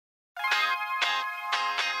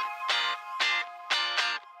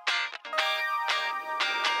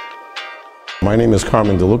My name is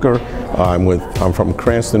Carmine DeLuca. I'm from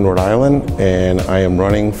Cranston, Rhode Island, and I am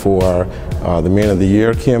running for the Man of the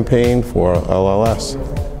Year campaign for LLS.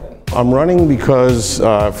 I'm running because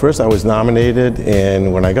first I was nominated,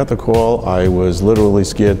 and when I got the call, I was literally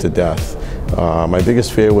scared to death. My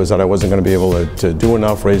biggest fear was that I wasn't going to be able to do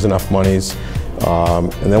enough, raise enough monies.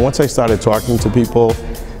 And then once I started talking to people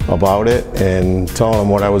about it and telling them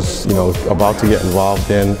what I was, about to get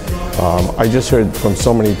involved in, I just heard from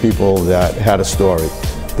so many people that had a story,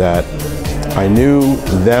 that I knew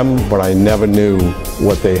them, but I never knew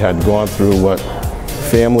what they had gone through, what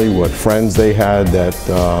family, what friends they had that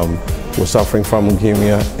were suffering from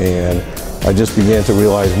leukemia, and I just began to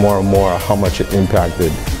realize more and more how much it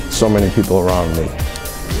impacted so many people around me.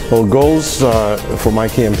 Well, goals for my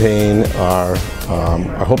campaign are,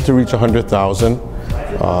 I hope to reach 100,000.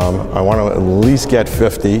 I want to at least get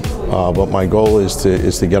 50, but my goal is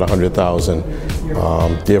to get 100,000.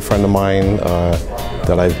 Dear friend of mine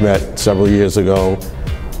that I've met several years ago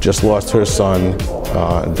just lost her son,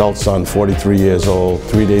 adult son, 43 years old,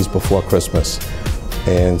 3 days before Christmas.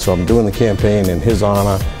 And so I'm doing the campaign in his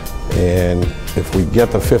honor, and if we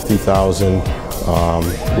get the 50,000,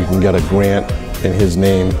 we can get a grant in his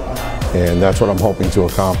name, and that's what I'm hoping to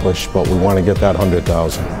accomplish, but we want to get that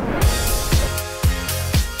 100,000.